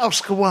felt like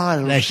Oscar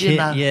Wilde,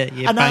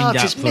 an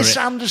artist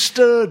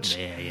misunderstood.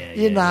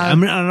 You know. I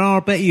mean, and I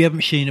bet you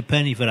haven't seen a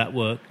penny for that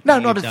work. No,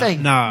 not a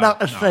thing.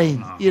 Not a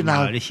thing. You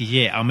know, this is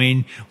it. I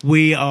mean,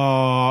 we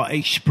are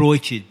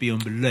exploited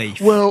beyond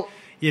belief. Well.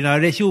 You know,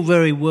 that's all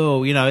very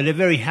well. You know, they're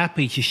very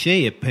happy to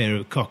see a pair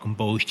of cock and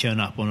balls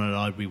turn up on a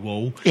library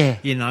wall. Yeah.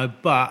 You know,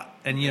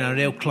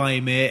 they'll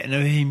claim it and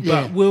everything.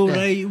 But will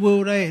they?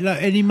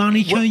 Like, any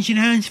money changing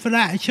hands for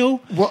that at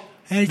all? What?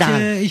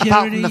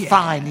 Apart from the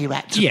fine you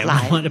had to pay.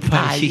 Yeah, we had to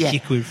pay 60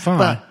 quid fine.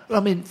 But I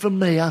mean, for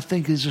me, I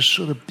think there's a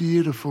sort of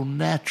beautiful,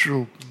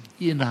 natural,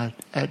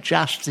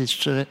 justice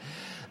to it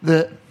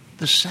that.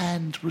 The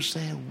sand was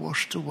there,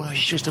 washed away.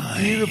 Just a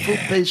beautiful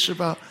piece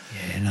of art.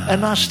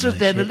 And I stood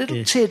there, and a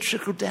little tear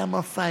trickled down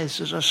my face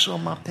as I saw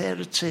my pair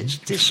of tits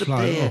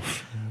disappear,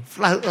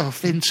 float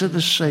off into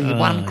the sea,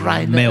 one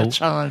grain at a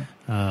time.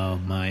 Oh,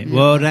 mate. Yeah.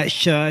 Well,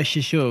 that's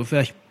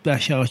artistic.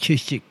 That's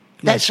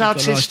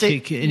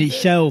artistic in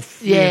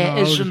itself. Yeah,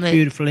 isn't it?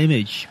 Beautiful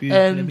image.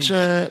 It's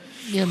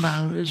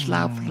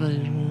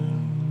lovely.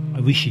 I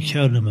wish you'd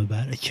tell them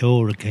about the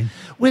tour again.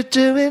 We're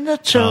doing a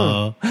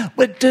tour.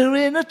 We're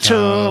doing a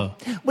tour.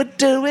 We're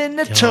doing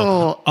a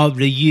tour. Of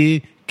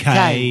the UK.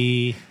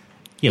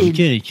 Yeah, we're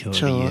doing a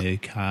tour of the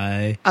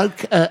UK.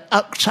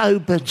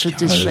 October to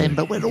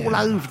December. We're all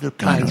over the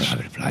place. All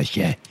over the place,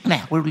 yeah.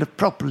 Now, we'll have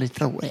properly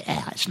thought it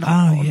out. It's not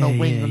on the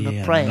wing and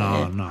the prayer.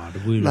 No,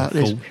 the wheel of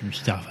fortune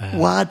stuff out.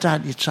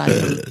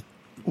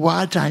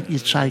 Why don't you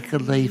take a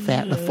leaf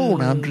out of the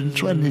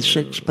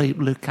 426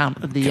 people who come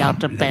to the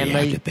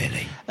Underbelly? The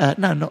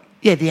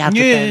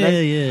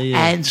Underbelly.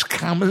 And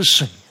come and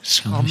see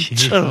us on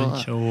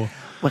tour.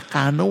 We're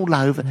going all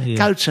over.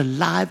 Go to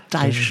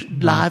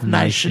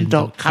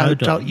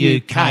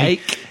livenation.co.uk.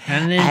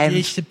 And then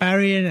it's the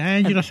Barry and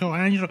Angela.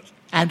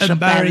 And some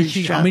Barry's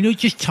show. I mean, you'll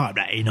just type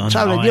that in online.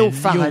 So you'll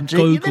find it.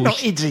 You're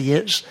not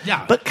idiots.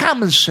 No. But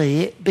come and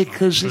see it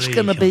because it's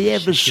going to be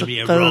ever so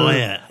good.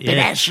 An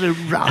absolute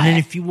riot. And then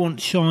if you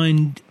want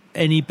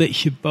any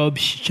bits of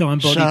bobs,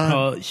 signed body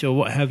parts or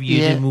what have you,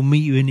 then we'll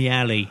meet you in the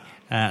alley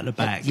at the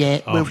back.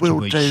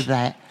 We'll do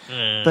that.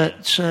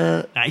 But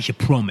that is a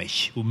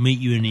promise. We'll meet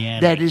you in the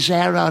alley. That is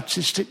our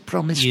artistic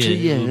promise to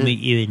you. We'll meet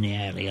you in the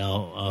alley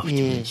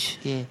afterwards.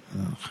 Yeah.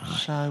 Okay.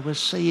 So we'll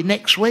see you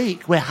next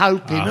week. We're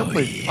hoping, aren't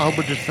we? Yeah. I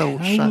would have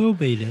thought so. We'll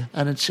be there.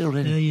 And until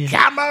then,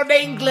 come on,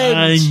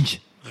 England!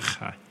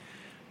 Bye.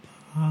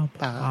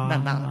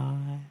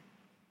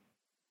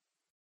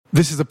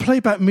 This is a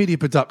Playback Media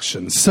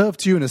production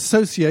served to you in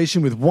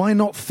association with Why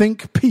Not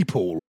Think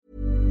People.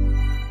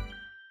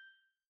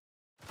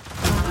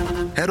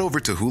 Head over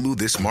to Hulu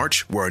this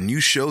March, where our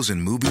new shows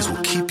and movies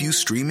will keep you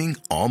streaming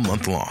all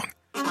month long.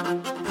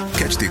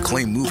 Catch the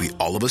acclaimed movie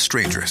All of Us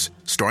Strangers,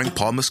 starring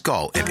Paul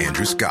Mescal and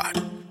Andrew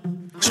Scott.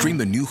 Stream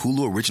the new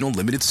Hulu original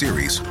limited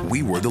series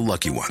We Were the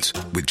Lucky Ones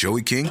with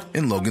Joey King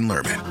and Logan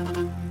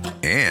Lerman.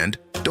 And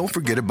don't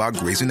forget about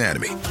Grey's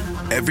Anatomy.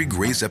 Every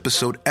Grey's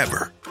episode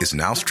ever is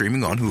now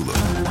streaming on Hulu.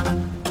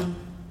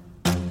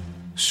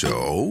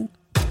 So,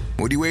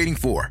 what are you waiting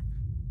for?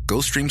 Go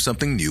stream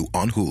something new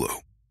on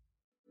Hulu.